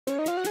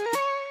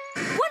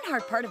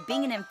hard part of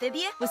being an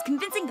amphibia was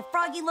convincing the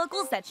froggy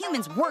locals that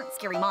humans weren't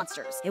scary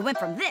monsters. It went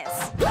from this...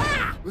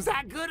 Ah! Was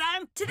that good,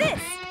 Em? ...to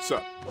this.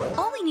 So?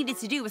 All we needed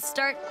to do was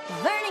start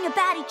learning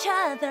about each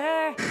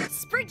other.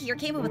 Sprinkier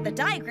came up with a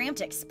diagram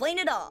to explain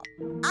it all.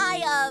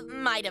 I,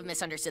 might have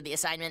misunderstood the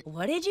assignment.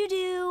 What did you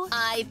do?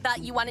 I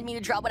thought you wanted me to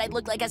draw what I'd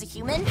look like as a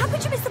human. How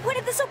could you miss the point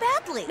of this so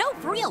badly? No,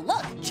 for real,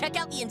 look. Check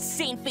out the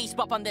insane face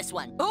bump on this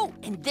one. Oh,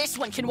 and this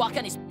one can walk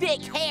on his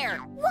big hair.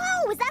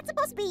 Whoa, is that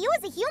supposed to be you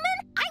as a human?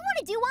 I want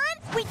to do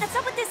one. Wait, that's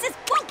not what this is.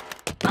 Whoa!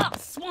 Oh,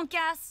 swunk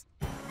ass.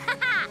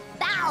 Haha,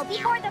 bow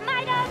before the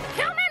might of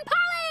human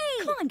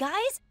Polly! Come on,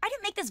 guys. I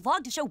didn't make this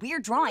vlog to show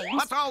weird drawings.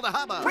 What's all the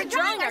hubbub? We're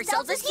drawing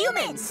ourselves as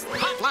humans.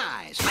 Hot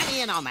flies. Let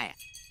me in on that.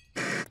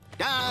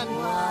 Done.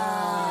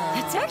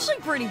 That's actually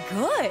pretty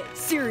good.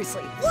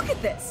 Seriously, look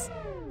at this.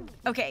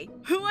 Okay,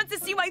 who wants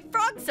to see my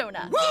frog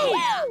sona? Woo!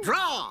 Yeah.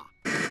 Draw.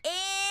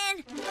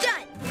 And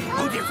done.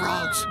 Oh, dear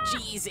frogs.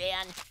 Jeez,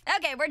 Ann.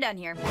 Okay, we're done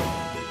here.